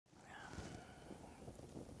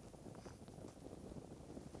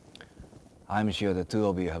I'm sure the two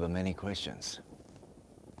of you have many questions,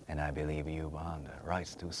 and I believe you've earned the right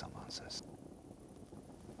to some answers.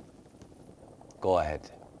 Go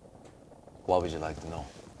ahead. What would you like to know?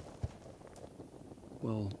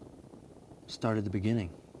 Well, start at the beginning.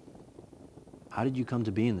 How did you come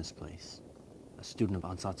to be in this place, a student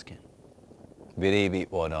of Ansah? Believe it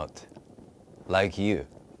or not, like you,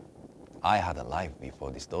 I had a life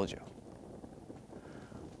before this dojo.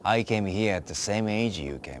 I came here at the same age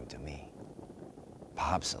you came to me,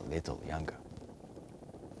 perhaps a little younger.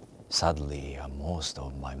 Sadly, most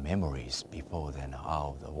of my memories before then are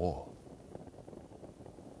of the war.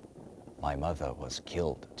 My mother was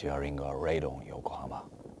killed during a raid on Yokohama.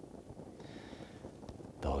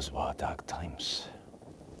 Those were dark times.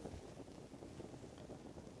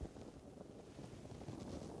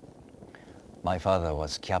 My father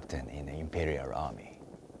was captain in the Imperial Army.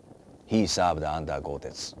 He served under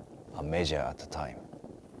Gotetsu, a major at the time.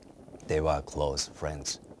 They were close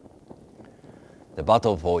friends. The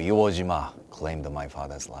battle for Iwo Jima claimed my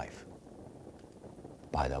father's life.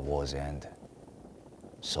 By the war's end,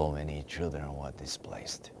 so many children were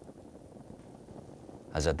displaced.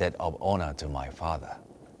 As a debt of honor to my father,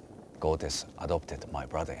 Gotetsu adopted my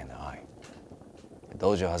brother and I. The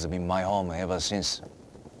dojo has been my home ever since.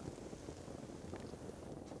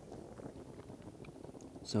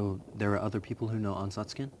 So there are other people who know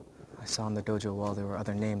Ansah? I saw in the dojo wall there were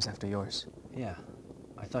other names after yours. Yeah.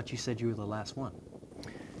 I thought you said you were the last one.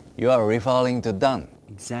 You are referring to Dan.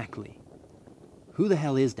 Exactly. Who the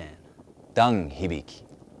hell is Dan? Dan Hibiki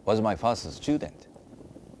was my first student.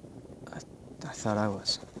 I thought I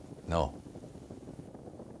was. No.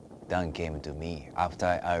 Dan came to me after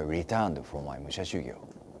I returned from my Mushashugyo.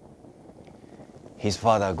 His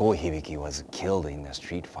father, Go Hibiki, was killed in a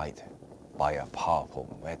street fight by a powerful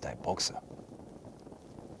Muay Thai boxer.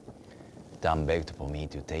 Dan begged for me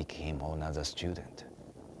to take him on as a student.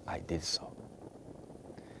 I did so,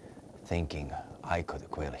 thinking I could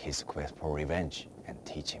quell his quest for revenge and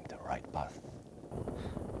teach him the right path.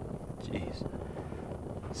 Jeez.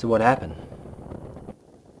 So what happened?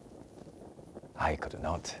 I could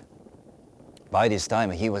not. By this time,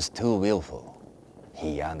 he was too willful.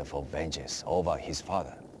 He yearned for vengeance over his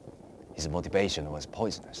father. His motivation was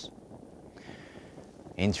poisonous.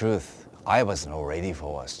 In truth, I was not ready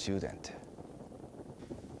for a student.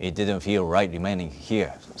 It didn't feel right remaining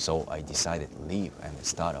here, so I decided to leave and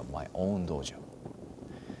start up my own dojo,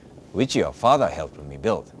 which your father helped me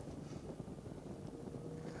build.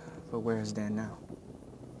 But where is Dan now?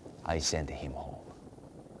 I sent him home.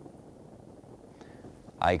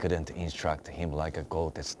 I couldn't instruct him like a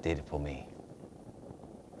Gotetsu did for me.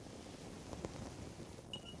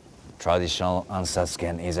 Traditional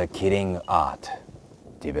Ansah is a killing art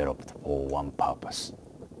developed for one purpose.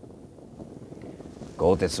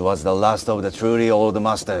 Gotetsu was the last of the truly old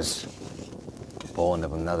masters, born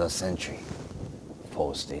of another century,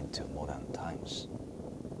 forced into modern times.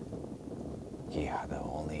 He had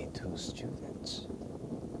only 2 students,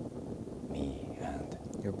 me and...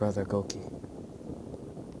 Your brother Goki.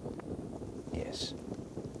 Yes,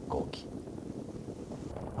 Goki.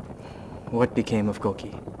 What became of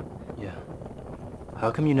Goki? Yeah. How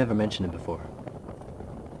come you never mentioned it before?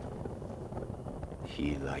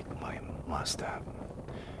 He, like my master,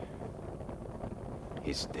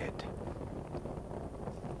 is dead.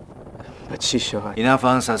 But Shisho, Enough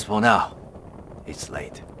answers for now. It's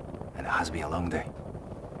late, and it has been a long day.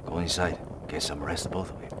 Go inside, get some rest, both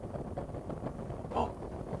of you. Oh.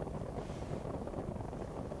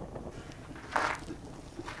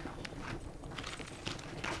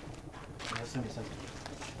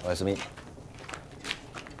 Oyasumi.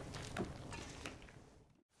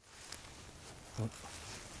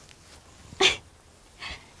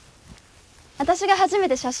 私が初め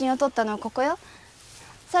て写真を撮ったのはここよ。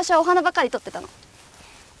最初はお花ばかり撮ってたの。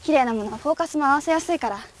綺麗なものはフォーカスも合わせやすいか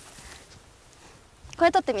ら。こ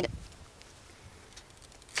れ撮ってみる。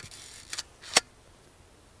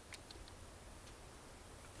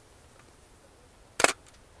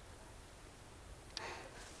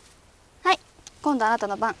はい、今度あなた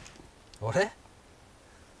の番。俺？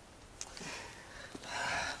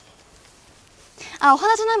あ、お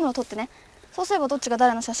花じゃないもの撮ってね。そうすればどっちが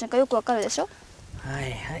誰の写真かよくわかるでしょ。は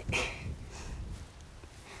いはい。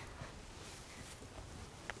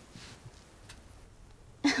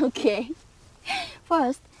Okay.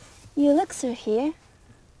 First, you look through here,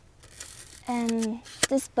 and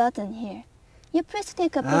this button here. You press to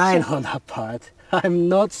take a picture. I know that part. I'm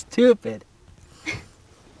not stupid.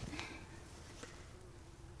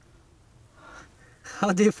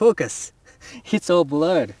 How do you focus? It's all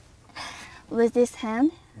blurred. With this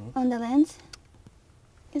hand on the lens.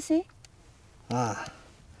 You see? Ah,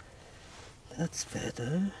 that's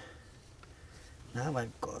better. Now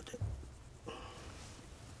I've got it.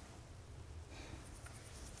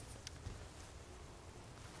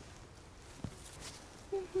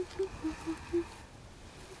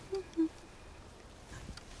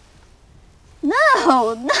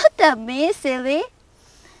 No, not at me, silly.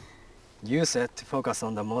 You said to focus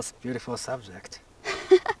on the most beautiful subject.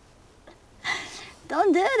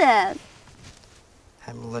 Don't do that.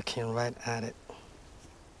 I'm looking right at it.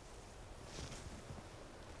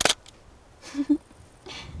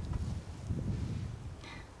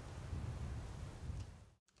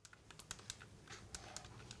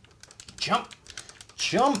 Jump!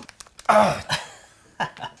 Jump!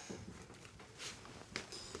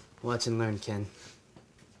 Watch and learn, Ken.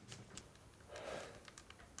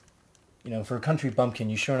 You know, for a country bumpkin,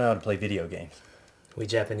 you sure know how to play video games. We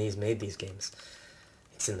Japanese made these games.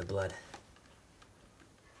 It's in the blood.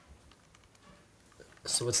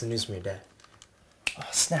 So what's the news from your dad? Oh,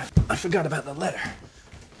 snap. I forgot about the letter.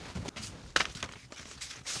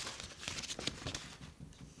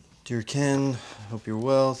 Dear Ken, hope you're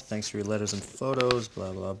well. Thanks for your letters and photos,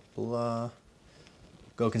 blah, blah, blah.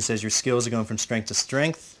 Goken says your skills are going from strength to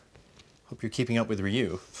strength. Hope you're keeping up with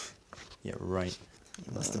Ryu. Yeah, right.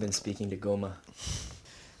 You must have been speaking to Goma.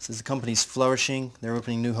 Says the company's flourishing. They're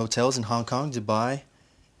opening new hotels in Hong Kong, Dubai.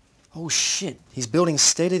 Oh shit, he's building a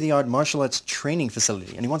state-of-the-art martial arts training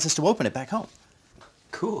facility and he wants us to open it back home.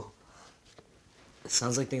 Cool. It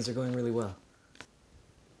sounds like things are going really well.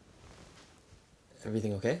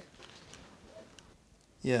 Everything okay?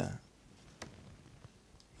 Yeah.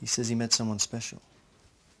 He says he met someone special.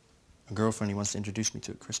 A girlfriend he wants to introduce me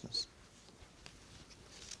to at Christmas.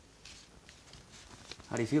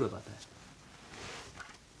 How do you feel about that?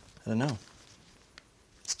 I don't know.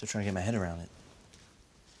 Still trying to get my head around it.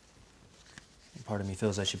 Part of me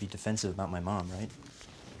feels I should be defensive about my mom, right?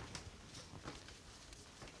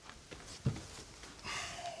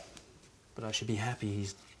 But I should be happy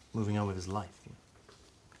he's moving on with his life. You know?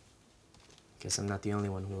 Guess I'm not the only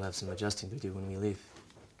one who'll have some adjusting to do when we leave.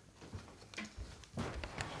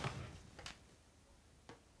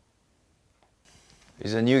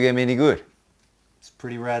 Is the new game any good? It's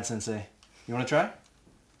pretty rad, Sensei. You want to try?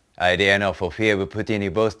 I dare not for fear of putting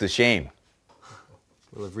you both to shame.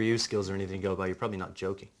 Well, if Ryu's skills are anything to go by, you're probably not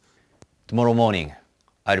joking. Tomorrow morning,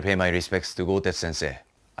 I'll pay my respects to Gotetsu Sensei.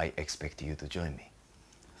 I expect you to join me.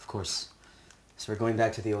 Of course. So we're going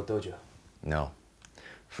back to the old dojo. No.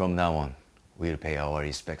 From now on, we'll pay our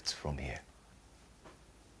respects from here.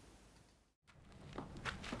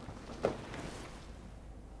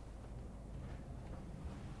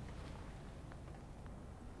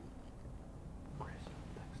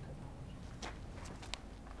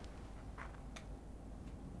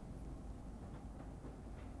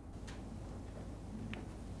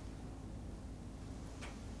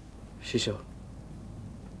 Shisho,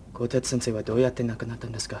 ゴテツ先生はどうやって亡くなった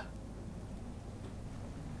んですか？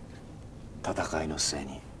戦いの末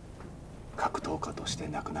に格闘家として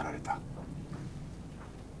亡くなられた。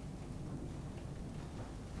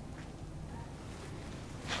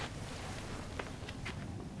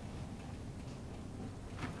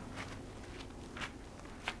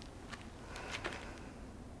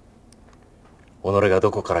己が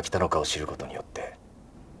どこから来たのかを知ることによって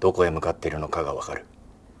どこへ向かっているのかがわかる。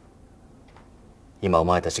今お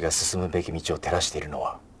前たちが進むべき道を照らしているの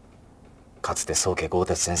はかつて宗家豪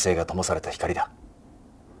鉄先生が灯された光だ。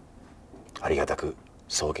ありがたく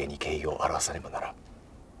宗家に敬意を表さねばならん。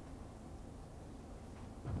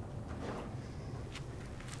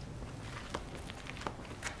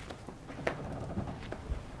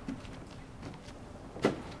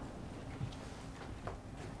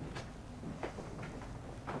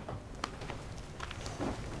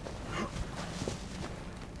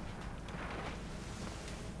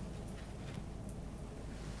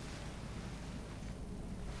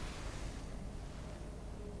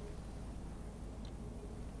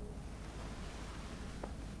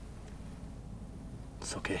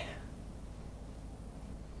It's okay.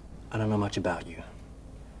 I don't know much about you,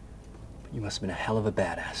 but you must have been a hell of a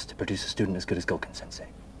badass to produce a student as good as Goken Sensei.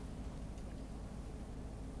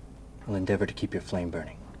 I'll endeavor to keep your flame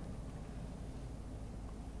burning.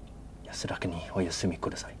 Yasuraku ni oyasumi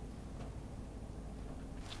kudasai.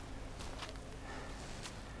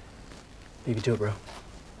 Leave you to it, bro.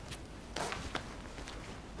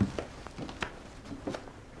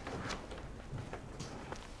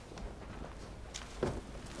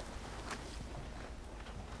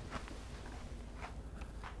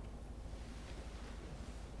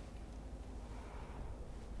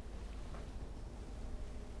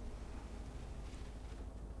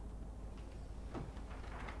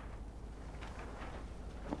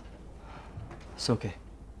 宗家、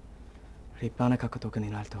立派な獲得に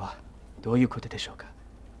なるとはどういうことでしょうか。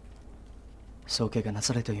宗家がな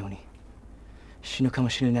されたように死ぬかも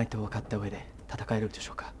しれないと分かった上で戦えるでし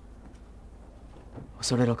ょうか。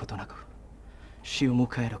恐れることなく死を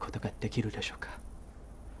迎えることができるでしょうか。